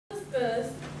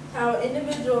discuss how an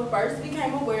individual first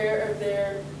became aware of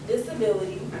their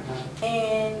disability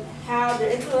and how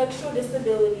their intellectual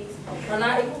disabilities are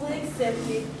not equally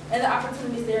accepted and the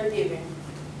opportunities they are given.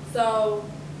 So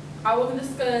I will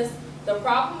discuss the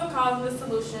problem, the cause, and the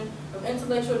solution of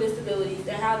intellectual disabilities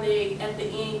and how they, at the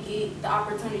end, get the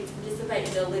opportunity to participate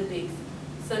in the Olympics,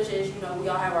 such as, we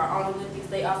all have our own Olympics.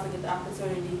 They also get the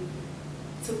opportunity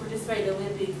to participate in the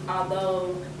Olympics,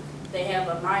 although they have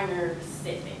a minor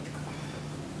setback.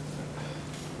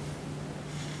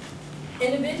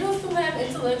 Individuals who have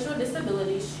intellectual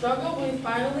disabilities struggle with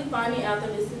finally finding out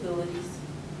their disabilities,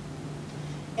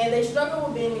 and they struggle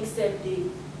with being accepted,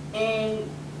 and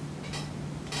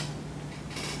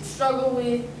struggle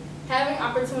with having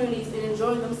opportunities and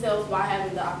enjoying themselves while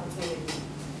having the opportunity.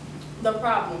 The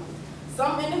problem.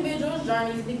 Some individuals'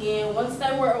 journeys began once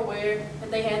they were aware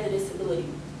that they had the disability.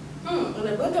 In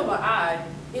the blink of an eye,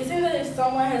 it seems that if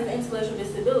someone has an intellectual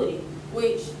disability,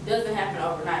 which doesn't happen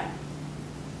overnight.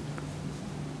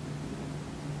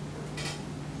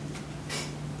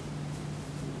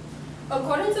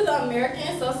 According to the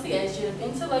American Association of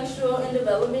Intellectual and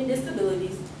Development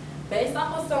Disabilities, based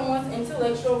off of someone's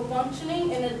intellectual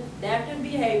functioning and adaptive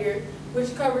behavior,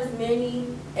 which covers many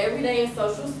everyday and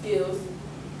social skills,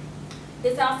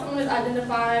 it's how someone is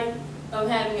identified of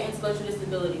having an intellectual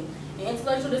disability. And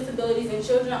intellectual disabilities in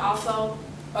children also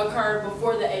occur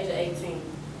before the age of 18.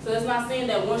 So it's not saying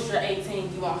that once you're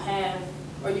 18 you won't have,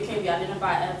 or you can't be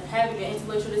identified as having an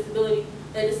intellectual disability.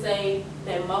 They just say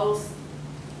that most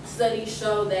studies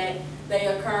show that they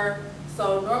occur.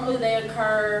 So normally they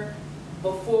occur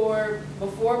before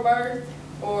birth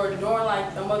or during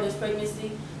like a mother's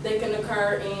pregnancy. They can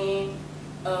occur in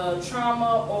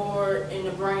trauma or in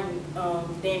the brain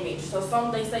damage. So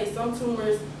they say some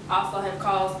tumors also have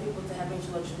caused people to have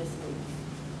intellectual disabilities.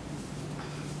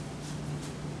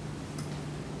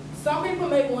 Some people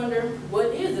may wonder, what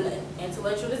is an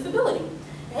intellectual disability?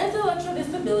 An intellectual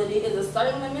disability is a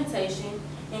certain limitation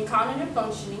in cognitive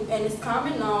functioning and is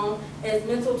commonly known as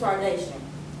mental retardation.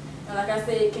 And like I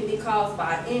said, it can be caused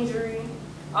by injury,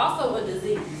 also a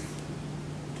disease,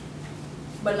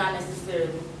 but not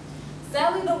necessarily.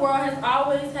 Sadly, the world has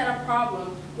always had a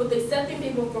problem with accepting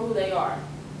people for who they are,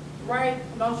 right?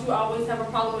 Don't you always have a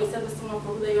problem with accepting someone for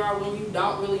who they are when you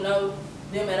don't really know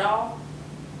them at all?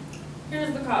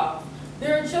 Here's the cause.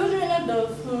 There are children and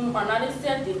adults who are not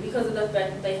accepted because of the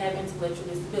fact that they have intellectual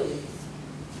disabilities.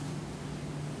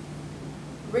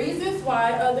 Reasons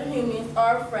why other humans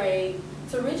are afraid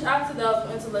to reach out to those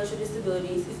with intellectual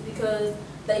disabilities is because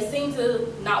they seem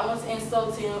to not want to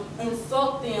insult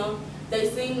them. They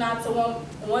seem not to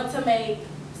want to make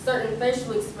certain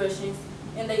facial expressions,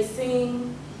 and they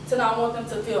seem to not want them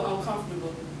to feel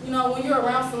uncomfortable. When you're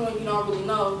around someone you don't really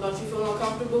know, don't you feel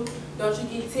uncomfortable? Don't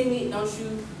you get timid? Don't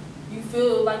you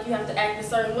feel like you have to act a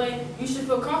certain way? You should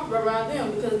feel comfortable around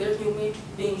them because they're human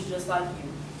beings just like you.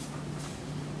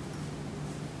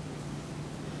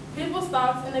 People's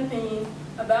thoughts and opinions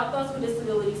about those with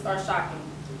disabilities are shocking.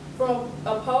 From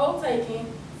a poll taken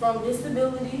from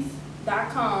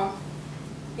disabilities.com,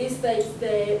 it states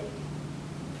that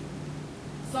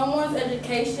someone's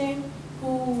education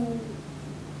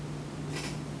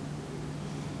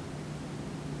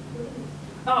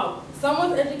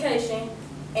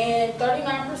and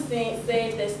 39%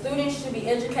 said that students should be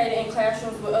educated in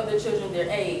classrooms with other children their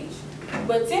age.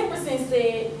 But 10%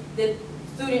 said that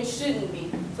students shouldn't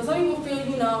be. So some people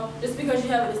feel, just because you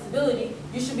have a disability,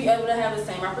 you should be able to have the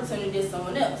same opportunity as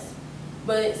someone else.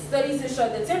 But studies have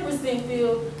shown that 10%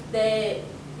 feel that,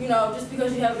 just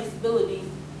because you have a disability,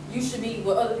 you should be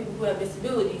with other people who have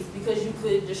disabilities because you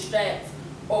could distract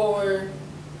or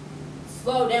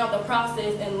slow down the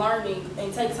process in learning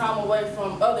and take time away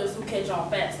from others who catch on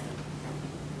faster.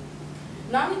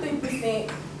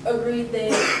 93% agreed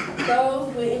that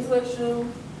those with intellectual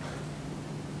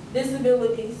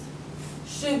disabilities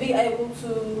should be able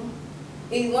to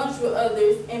eat lunch with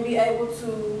others and be able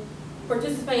to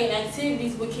participate in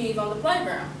activities with kids on the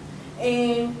playground.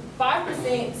 And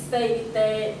 5% stated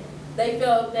that they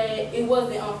felt that it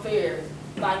wasn't unfair.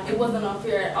 Like, it wasn't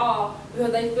unfair at all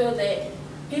because they feel that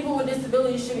people with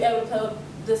disabilities should be able to help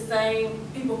the same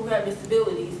people who have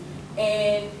disabilities,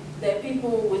 and that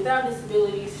people without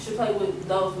disabilities should play with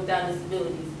those without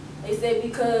disabilities. They said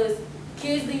because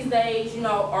kids these days,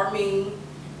 are mean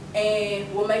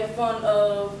and will make fun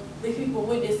of the people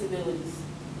with disabilities.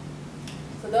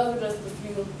 So those are just a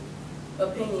few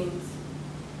opinions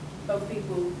of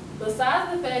people.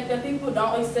 Besides the fact that people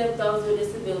don't accept those with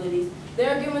disabilities, they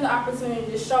are given the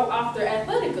opportunity to show off their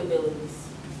athletic abilities.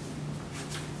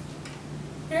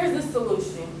 Here's the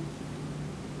solution.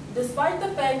 Despite the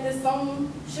fact that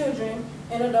some children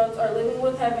and adults are living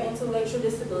with having intellectual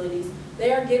disabilities,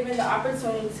 they are given the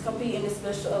opportunity to compete in the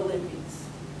Special Olympics.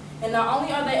 And not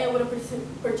only are they able to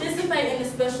participate in the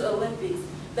Special Olympics,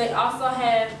 they also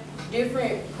have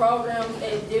different programs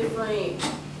at different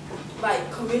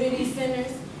community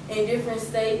centers in different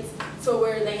states, to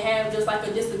where they have just like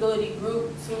a disability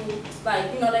group to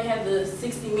they have the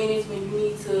 60 minutes when you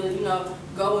need to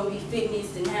go and be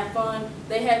fitness and have fun.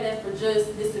 They have that for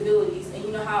just disabilities. And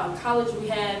you know how in college we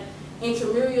have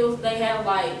intramurals, they have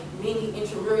mini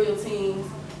intramural teams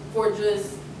for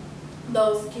just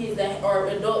those kids that or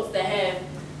adults that have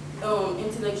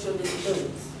intellectual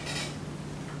disabilities.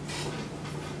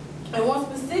 And one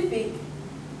specific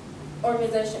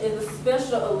organization is the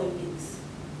Special Olympics.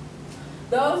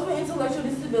 Those with intellectual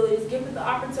disabilities given the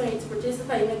opportunity to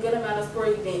participate in a good amount of sport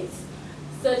events,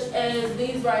 such as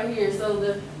these right here. So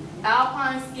the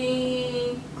alpine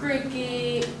skiing,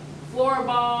 cricket,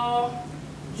 floorball,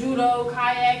 judo,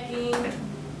 kayaking,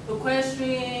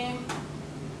 equestrian.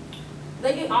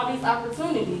 They get all these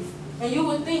opportunities. And you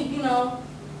would think,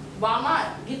 why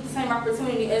not get the same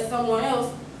opportunity as someone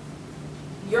else?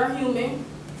 You're human.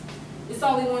 It's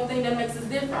only one thing that makes us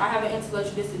different. I have an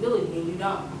intellectual disability and you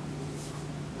don't.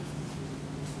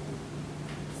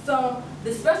 So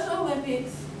the Special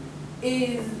Olympics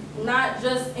is not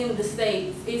just in the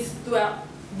States, it's throughout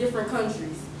different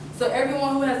countries. So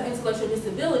everyone who has an intellectual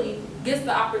disability gets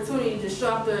the opportunity to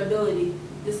show off their ability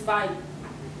despite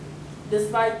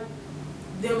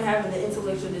them having the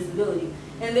intellectual disability.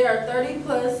 And there are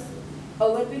 30+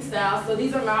 Olympic styles, so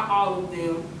these are not all of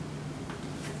them.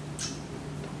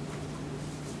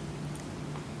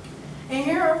 And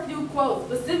here are a few quotes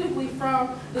specifically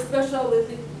from the Special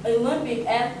Olympic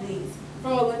athletes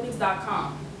from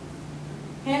Olympics.com.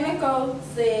 Hanako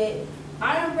said,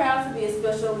 "I am proud to be a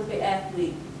Special Olympic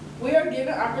athlete. We are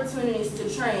given opportunities to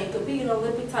train, compete in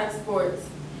Olympic-type sports,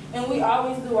 and we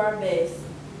always do our best.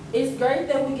 It's great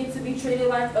that we get to be treated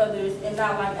like others and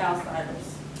not like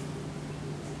outsiders."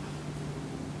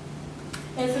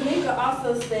 And Tamika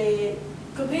also said,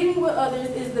 "Competing with others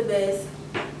is the best,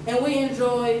 and we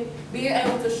enjoy being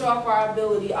able to show off our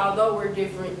ability, although we're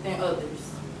different than others."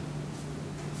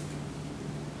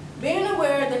 Being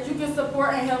aware that you can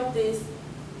support and help this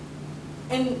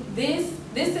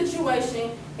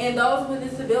situation and those with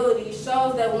disabilities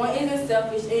shows that one isn't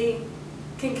selfish and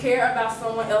can care about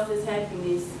someone else's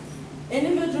happiness.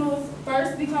 Individuals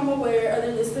first become aware of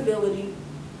their disability,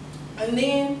 and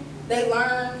then they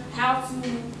learn how to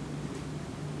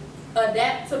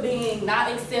adapt to being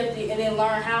not accepted, and then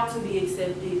learn how to be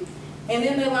accepted. And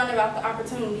then they learn about the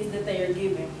opportunities that they are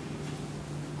given.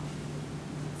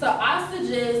 So I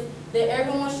suggest that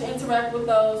everyone should interact with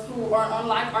those who are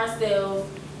unlike ourselves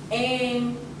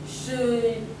and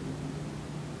should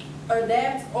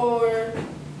adapt or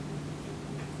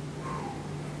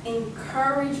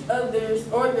encourage others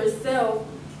or yourself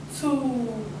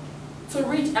to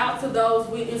reach out to those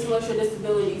with intellectual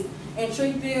disabilities and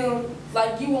treat them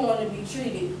like you want to be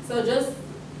treated. So just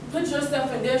put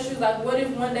yourself in their shoes. Like, what if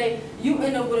one day you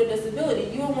end up with a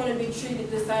disability? You don't want to be treated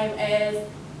the same as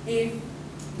if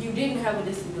you didn't have a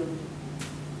disability.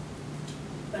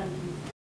 Thank you.